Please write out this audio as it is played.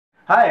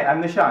Hi,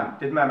 I'm Nishan.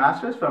 Did my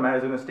master's from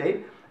Arizona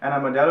State and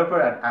I'm a developer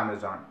at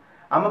Amazon.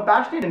 I'm a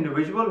passionate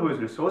individual who is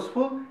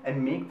resourceful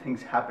and make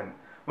things happen.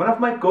 One of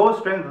my core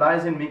strengths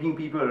lies in making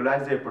people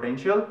realize their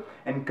potential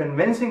and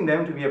convincing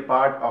them to be a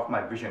part of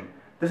my vision.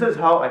 This is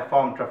how I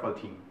formed Truffle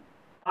team.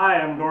 Hi,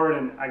 I'm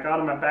Gordon. I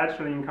got my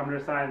bachelor in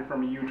computer science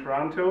from U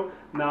Toronto.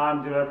 Now I'm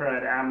a developer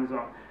at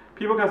Amazon.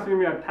 People consider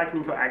me a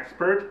technical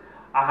expert.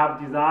 I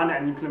have designed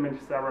and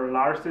implemented several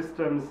large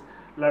systems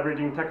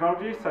leveraging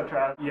technologies such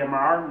as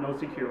EMR,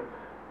 NoSQL.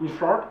 In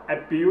short, I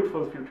build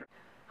for the future.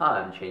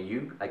 Hi, I'm Chen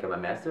Yu. I got my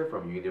master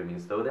from University of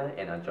Minnesota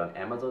and I joined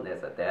Amazon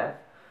as a dev.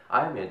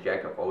 I am a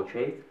jack of all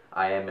trades.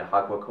 I am a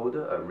hardware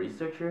coder, a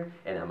researcher,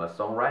 and I'm a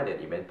songwriter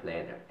and event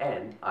planner,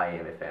 and I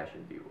am a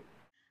fashion viewer.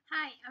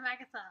 Hi, I'm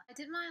Agatha. I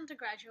did my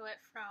undergraduate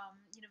from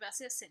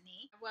University of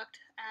Sydney. I worked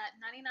at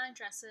 99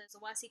 Dresses, a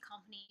YC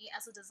company,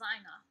 as a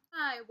designer.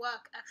 My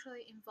work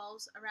actually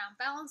involves around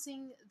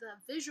balancing the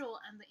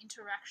visual and the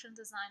interaction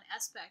design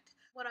aspect.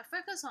 What I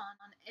focus on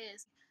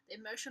is the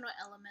emotional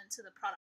element to the product.